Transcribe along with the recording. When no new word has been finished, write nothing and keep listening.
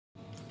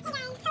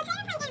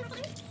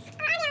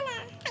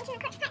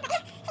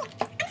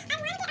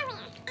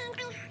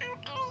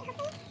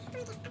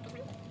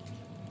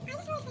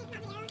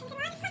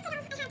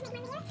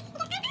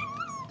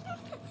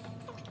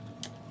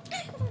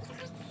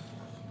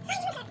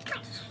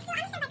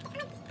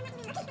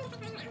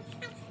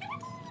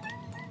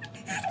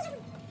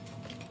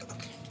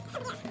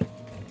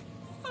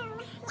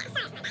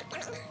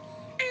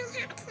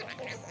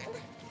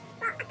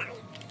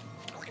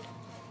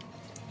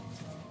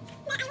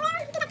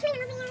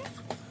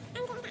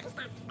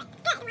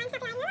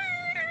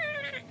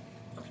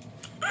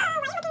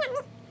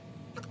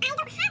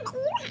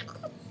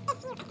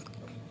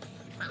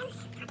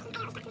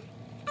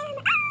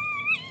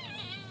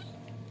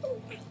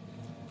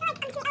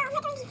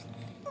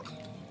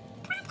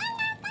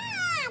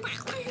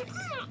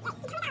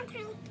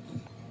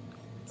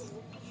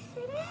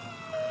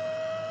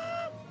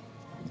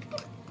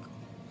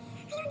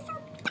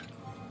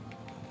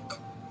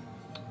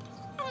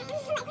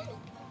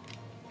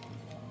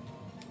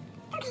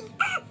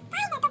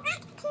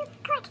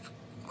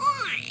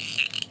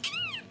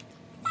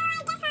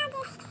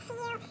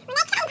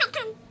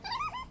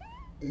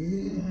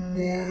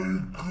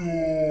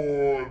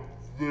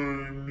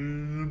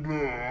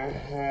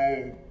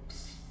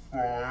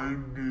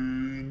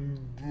finding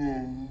the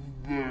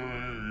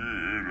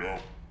vein to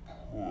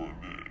put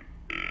it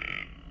in.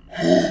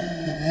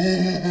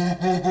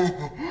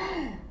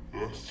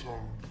 That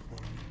sounds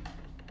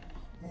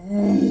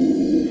funny.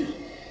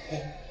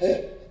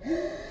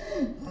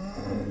 We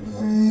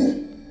finally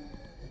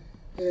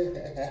did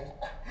it!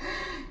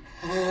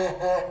 They're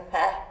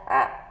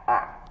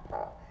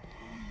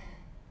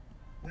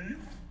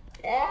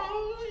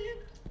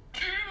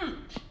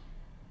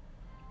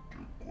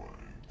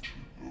going to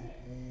the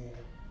hole.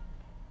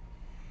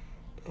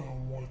 And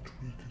what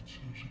we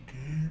consider a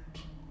gate?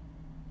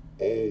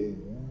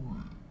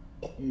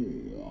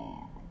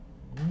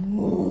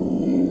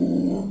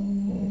 Oh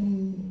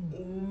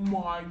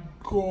my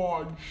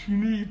god, she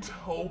needs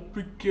help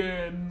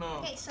again.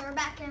 Okay, so we're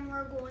back and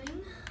we're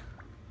going.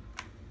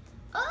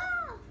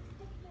 Oh!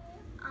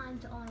 I'm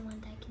the only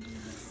one that can do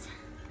this.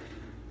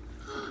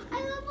 I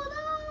leveled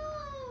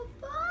up!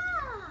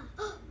 Ah!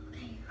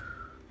 Okay.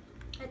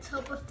 Let's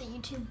hope if the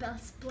YouTube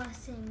best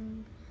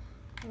blessing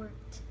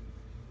worked.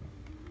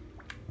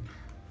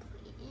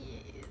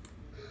 Please.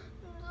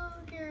 I'm so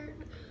scared.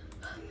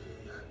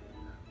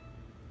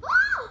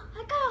 Oh! I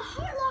got a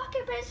heart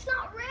locket, but it's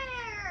not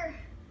rare.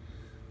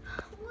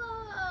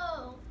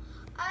 Whoa.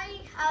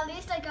 At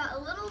least I got a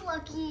little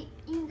lucky.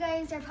 You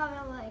guys are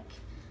probably like,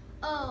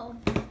 oh,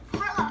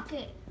 heart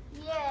locket.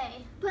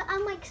 Yay. But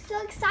I'm like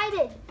so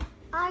excited.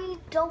 I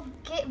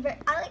don't get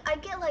I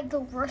get like the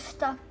worst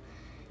stuff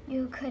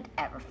you could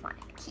ever find.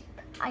 Keep.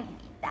 I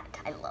need that.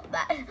 I love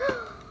that.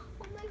 Oh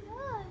my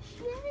gosh.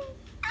 Yay.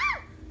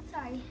 Ah!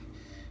 Sorry.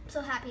 I'm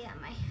so happy that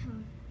I'm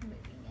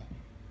moving it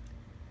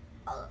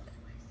all over the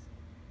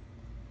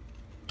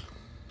place.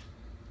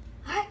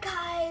 Alright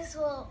guys,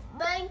 well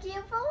thank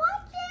you for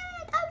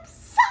watching. I'm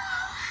so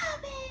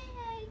happy,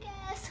 I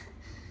guess.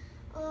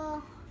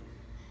 Well,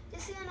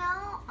 just so you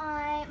know,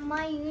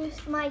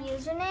 my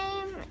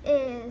username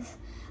is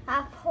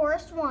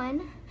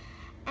Forest1,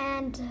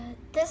 and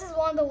this is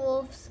one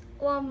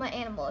of my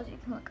animals you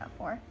can look up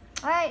for.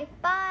 Alright,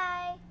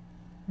 bye!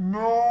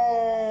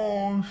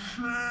 No,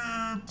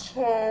 she's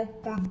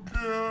up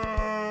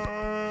again.